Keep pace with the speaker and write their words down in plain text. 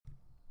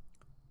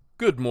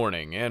Good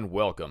morning and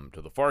welcome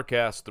to the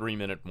FarrCast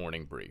 3-Minute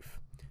Morning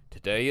Brief.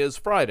 Today is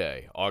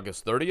Friday,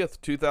 August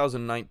 30th,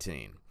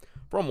 2019.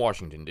 From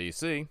Washington,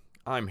 D.C.,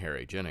 I'm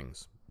Harry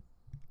Jennings.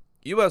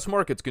 U.S.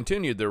 markets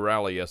continued their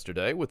rally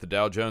yesterday with the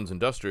Dow Jones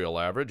Industrial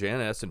Average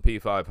and S&P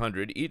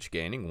 500 each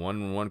gaining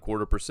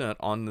 1.25%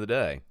 on the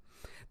day.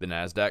 The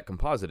Nasdaq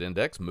Composite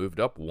Index moved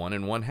up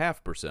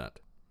 1.5%.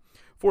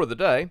 For the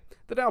day,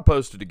 the Dow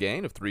posted a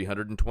gain of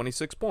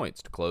 326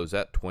 points to close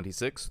at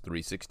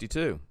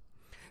 26,362.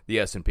 The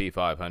S&P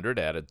 500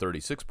 added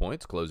 36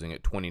 points, closing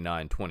at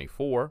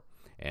 2924,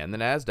 and the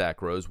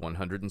Nasdaq rose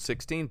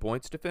 116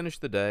 points to finish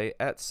the day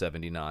at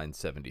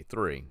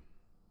 7973.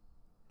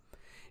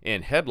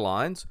 In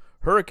headlines,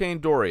 Hurricane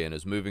Dorian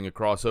is moving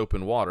across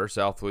open water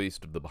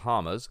southwest of the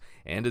Bahamas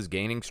and is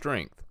gaining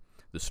strength.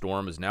 The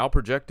storm is now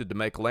projected to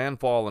make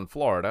landfall in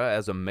Florida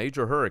as a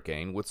major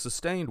hurricane with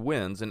sustained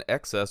winds in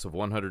excess of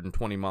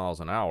 120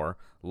 miles an hour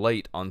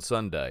late on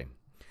Sunday.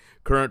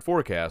 Current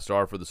forecasts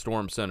are for the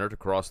storm center to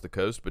cross the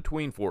coast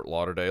between Fort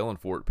Lauderdale and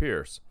Fort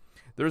Pierce.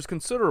 There is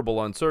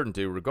considerable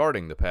uncertainty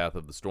regarding the path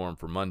of the storm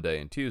for Monday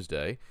and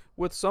Tuesday,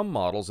 with some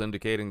models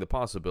indicating the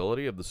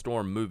possibility of the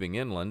storm moving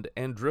inland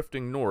and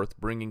drifting north,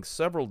 bringing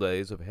several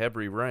days of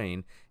heavy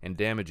rain and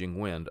damaging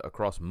wind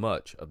across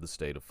much of the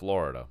state of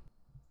Florida.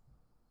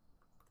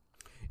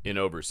 In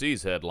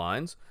overseas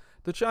headlines,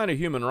 the China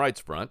Human Rights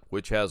Front,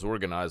 which has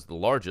organized the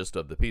largest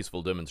of the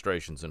peaceful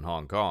demonstrations in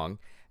Hong Kong,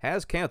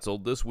 has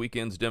canceled this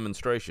weekend's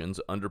demonstrations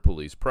under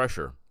police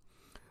pressure.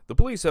 The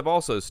police have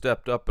also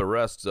stepped up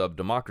arrests of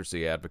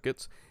democracy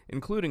advocates,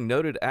 including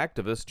noted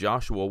activist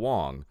Joshua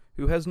Wong,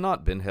 who has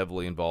not been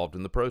heavily involved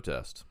in the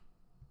protests.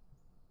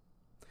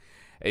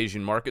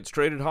 Asian markets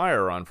traded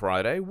higher on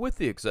Friday, with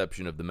the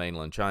exception of the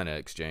mainland China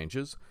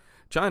exchanges.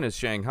 China's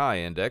Shanghai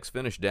index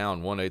finished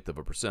down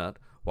 0.1%,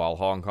 while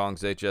Hong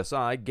Kong's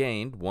HSI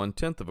gained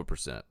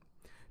 0.1%.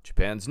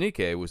 Japan's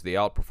Nikkei was the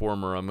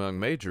outperformer among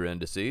major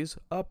indices,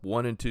 up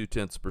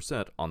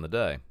 1.2% on the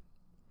day.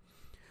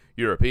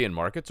 European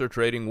markets are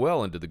trading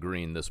well into the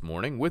green this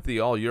morning, with the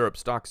All-Europe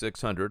Stock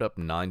 600 up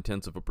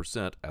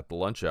 0.9% at the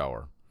lunch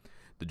hour.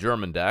 The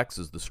German DAX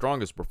is the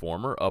strongest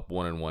performer, up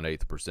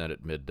 1.18%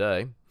 at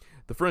midday.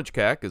 The French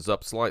CAC is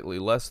up slightly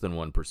less than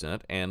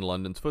 1%, and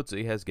London's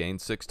FTSE has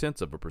gained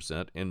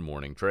 0.6% in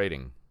morning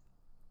trading.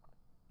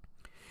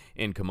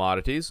 In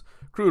commodities,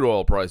 crude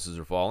oil prices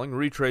are falling,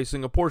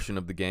 retracing a portion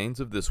of the gains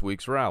of this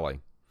week's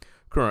rally.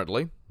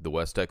 Currently, the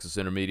West Texas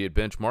Intermediate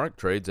benchmark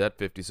trades at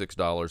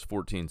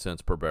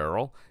 $56.14 per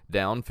barrel,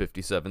 down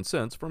 57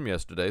 cents from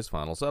yesterday's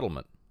final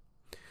settlement.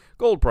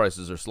 Gold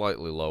prices are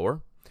slightly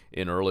lower.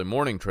 In early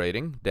morning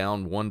trading,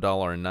 down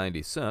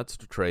 $1.90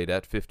 to trade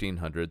at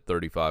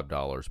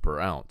 $1,535 per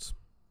ounce.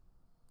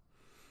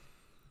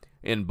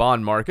 In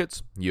bond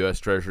markets, U.S.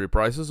 Treasury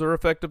prices are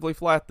effectively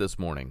flat this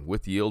morning,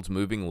 with yields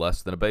moving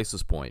less than a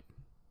basis point.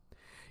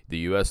 The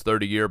U.S.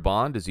 30-year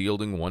bond is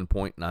yielding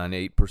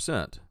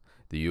 1.98%.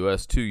 The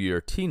U.S.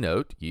 2-year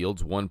T-note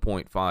yields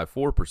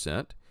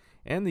 1.54%,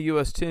 and the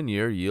U.S.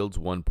 10-year yields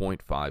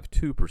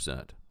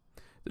 1.52%.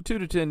 The 2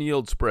 to 10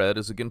 yield spread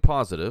is again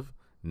positive,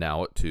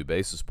 now at 2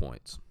 basis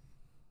points.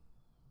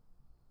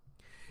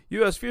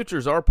 U.S.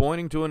 futures are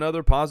pointing to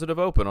another positive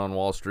open on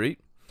Wall Street.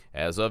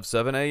 As of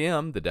 7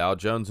 a.m., the Dow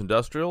Jones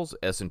Industrials,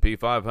 S&P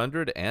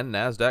 500, and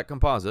Nasdaq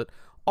Composite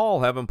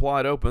all have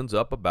implied opens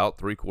up about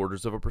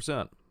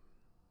 0.75%.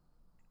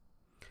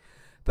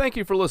 Thank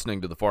you for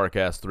listening to the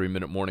FarrCast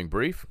 3-Minute Morning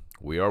Brief.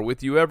 We are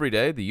with you every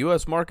day the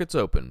U.S. markets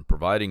open,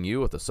 providing you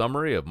with a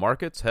summary of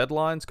markets,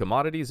 headlines,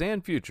 commodities,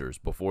 and futures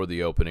before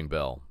the opening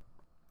bell.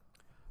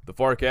 The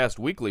FarrCast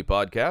Weekly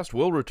Podcast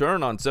will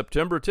return on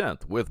September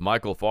 10th with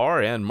Michael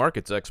Farr and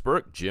markets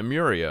expert Jim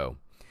Murio.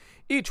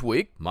 Each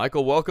week,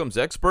 Michael welcomes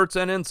experts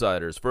and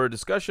insiders for a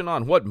discussion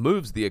on what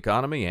moves the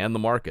economy and the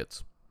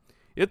markets.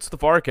 It's the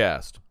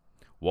FarrCast.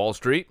 Wall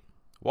Street,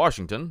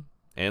 Washington,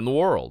 and the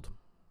world.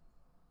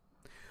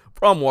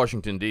 From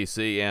Washington,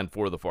 D.C., and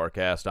for the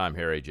FarrCast, I'm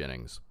Harry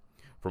Jennings.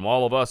 From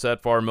all of us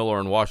at Farr Miller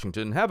in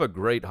Washington, have a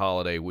great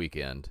holiday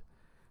weekend.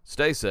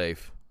 Stay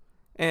safe,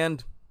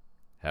 and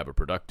have a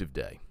productive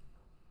day.